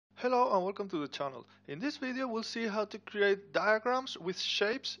Hello and welcome to the channel. In this video we'll see how to create diagrams with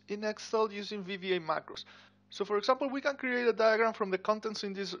shapes in Excel using VBA Macros. So for example, we can create a diagram from the contents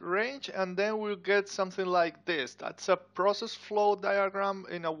in this range and then we'll get something like this. That's a process flow diagram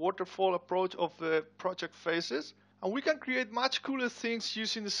in a waterfall approach of the project phases. And we can create much cooler things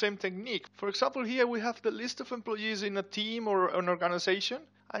using the same technique. For example, here we have the list of employees in a team or an organization.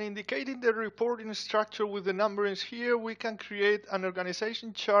 And indicating the reporting structure with the numberings here, we can create an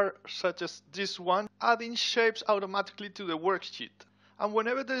organization chart such as this one, adding shapes automatically to the worksheet. And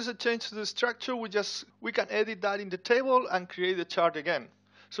whenever there is a change to the structure, we can edit that in the table and create the chart again.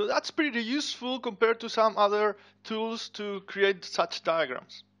 So that's pretty useful compared to some other tools to create such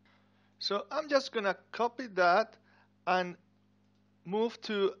diagrams. So I'm just gonna copy that and move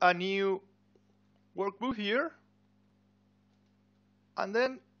to a new workbook here. And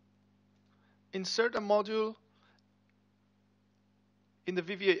then insert a module in the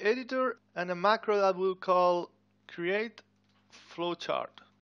VBA editor and a macro that we'll call create flowchart.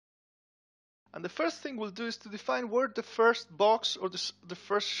 And the first thing we'll do is to define where the first box or the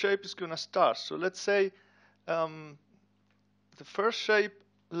first shape is going to start. So let's say the first shape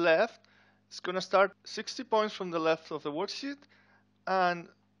left is going to start 60 points from the left of the worksheet and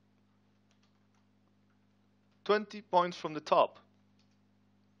 20 points from the top.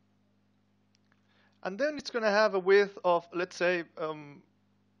 And then it's going to have a width of, let's say,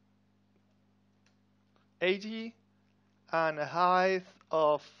 80 and a height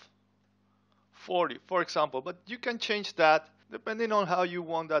of 40, for example. But you can change that depending on how you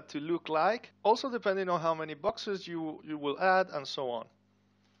want that to look like. Also depending on how many boxes you will add and so on.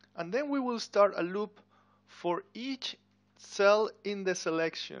 And then we will start a loop for each cell in the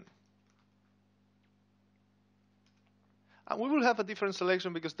selection. And we will have a different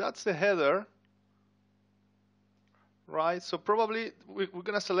selection because that's the header. Right, so probably we're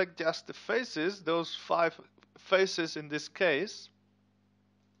going to select just the faces, those 5 faces in this case.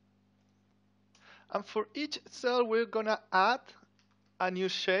 And for each cell, we're going to add a new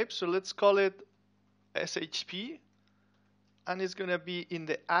shape. So let's call it SHP. And it's going to be in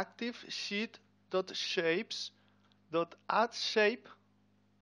the active sheet.shapes.addShape.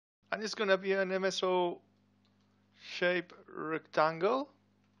 And it's going to be an MSO shape rectangle.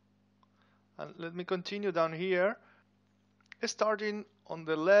 And let me continue down here. Starting on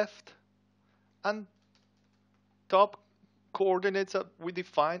the left and top coordinates that we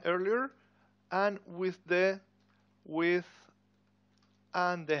defined earlier and with the width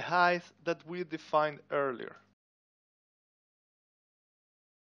and the height that we defined earlier.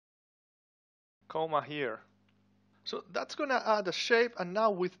 Comma here. So that's going to add a shape, and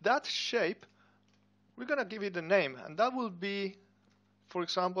now with that shape we're going to give it a name, and that will be, for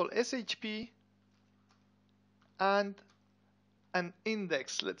example, SHP and an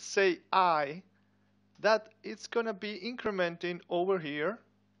index, let's say I, that it's going to be incrementing over here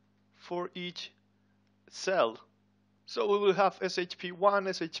for each cell. So we will have SHP1,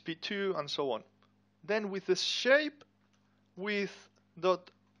 SHP2, and so on. Then with the shape with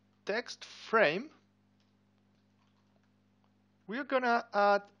 .text frame, we're going to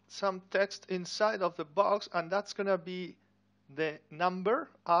add some text inside of the box, and that's going to be the number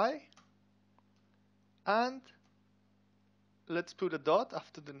I, and let's put a dot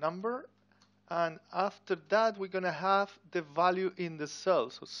after the number, and after that we're going to have the value in the cell,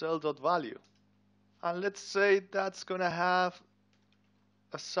 so cell.value. And let's say that's going to have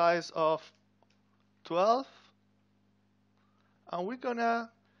a size of 12, and we're going to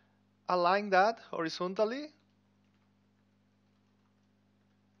align that horizontally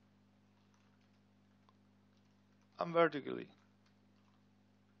and vertically.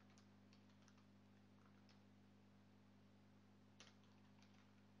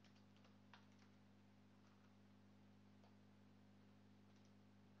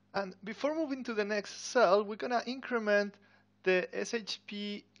 And before moving to the next cell, we're going to increment the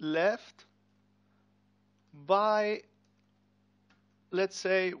SHP left by, let's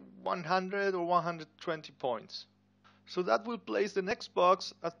say, 100 or 120 points. So that will place the next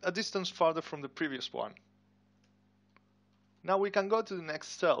box at a distance farther from the previous one. Now we can go to the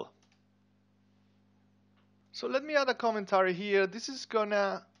next cell. So let me add a commentary here. This is going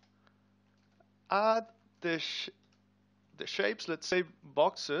to add the shapes, let's say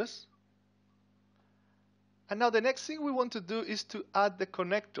boxes. And now the next thing we want to do is to add the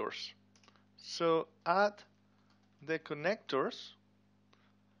connectors. So add the connectors.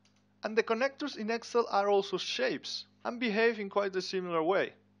 And the connectors in Excel are also shapes and behave in quite a similar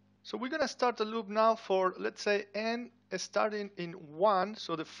way. So we're going to start a loop now for, let's say, n starting in 1,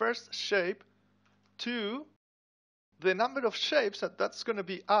 so the first shape, to the number of shapes, that's going to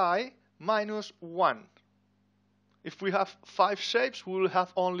be I minus 1. If we have 5 shapes, we will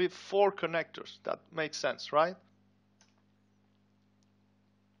have only 4 connectors. That makes sense, right?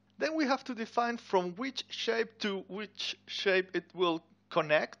 Then we have to define from which shape to which shape it will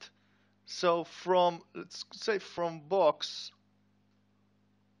connect. So from, let's say from box,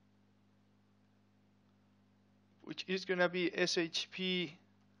 which is going to be SHP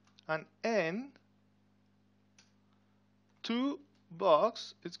and N, to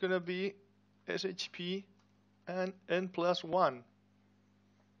box, it's going to be SHP and N plus 1.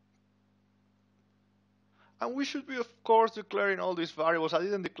 And we should be, of course, declaring all these variables. I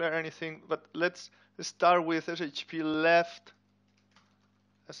didn't declare anything, but let's start with SHP left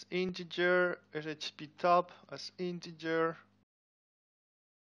as integer, SHP top as integer.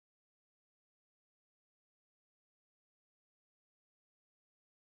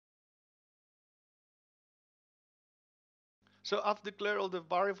 So I've declared all the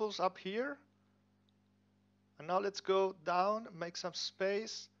variables up here. And now let's go down, make some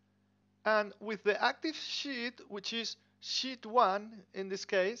space. And with the active sheet, which is sheet 1 in this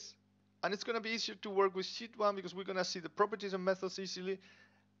case, and it's going to be easier to work with sheet 1 because we're going to see the properties and methods easily,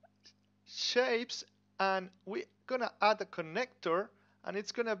 shapes, and we're going to add a connector, and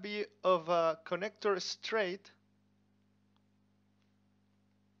it's going to be of a connector straight.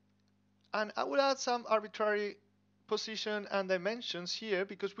 And I will add some arbitrary position and dimensions here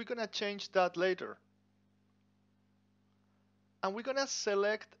because we're going to change that later. And we're going to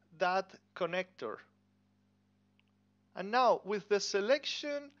select that connector. And now with the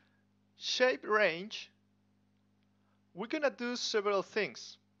selection shape range, we're going to do several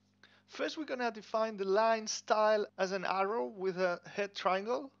things. First, we're going to define the line style as an arrow with a head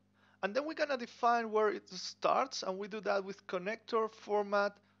triangle. And then we're going to define where it starts, and we do that with connector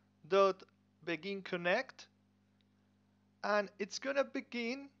format dot begin connect. And it's going to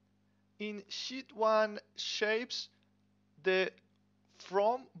begin in sheet 1 shapes, the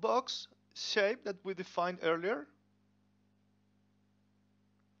from box shape that we defined earlier,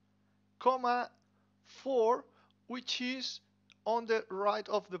 comma 4, which is on the right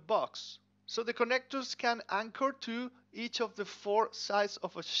of the box. So the connectors can anchor to each of the 4 sides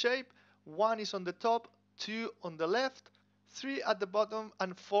of a shape. 1 is on the top, 2 on the left, 3 at the bottom,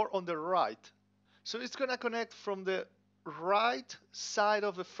 and 4 on the right. So it's going to connect from the right side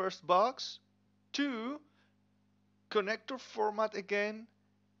of the first box to connector format again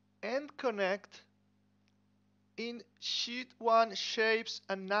and connect in sheet 1 shapes,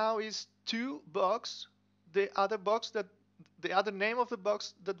 and now is 2 box, the other name of the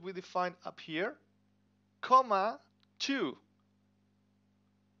box that we defined up here, comma 2,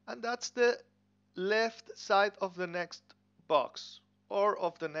 and that's the left side of the next box or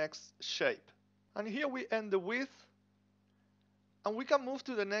of the next shape. And here we end the width, and we can move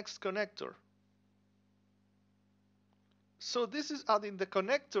to the next connector. So this is adding the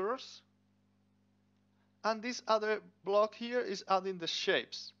connectors, and this other block here is adding the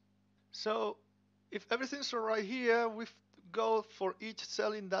shapes. So if everything's alright here, we go for each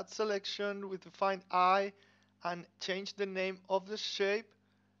cell in that selection, we define I and change the name of the shape.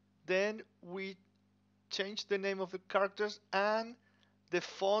 Then we change the name of the characters and the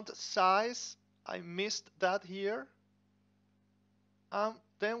font size. I missed that here.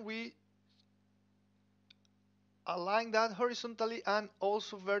 Then we align that horizontally and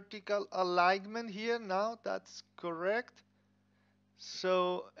also vertical alignment here. Now that's correct.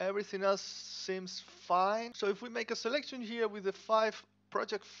 So everything else seems fine. So if we make a selection here with the 5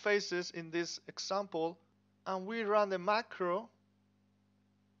 project phases in this example, and we run the macro,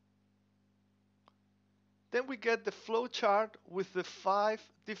 then we get the flowchart with the 5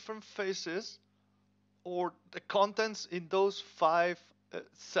 different phases, or the contents in those 5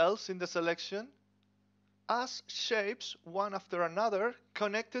 cells in the selection, as shapes one after another,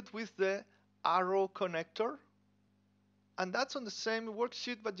 connected with the arrow connector. And that's on the same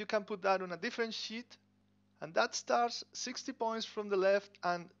worksheet, but you can put that on a different sheet. And that starts 60 points from the left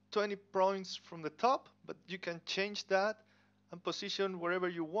and 20 points from the top, but you can change that and position wherever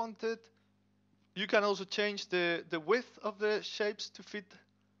you want it. You can also change the width of the shapes to fit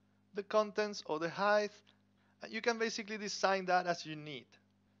the contents or the height. And you can basically design that as you need.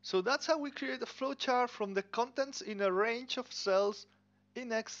 So that's how we create a flowchart from the contents in a range of cells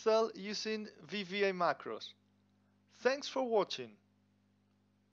in Excel using VBA Macros. Thanks for watching.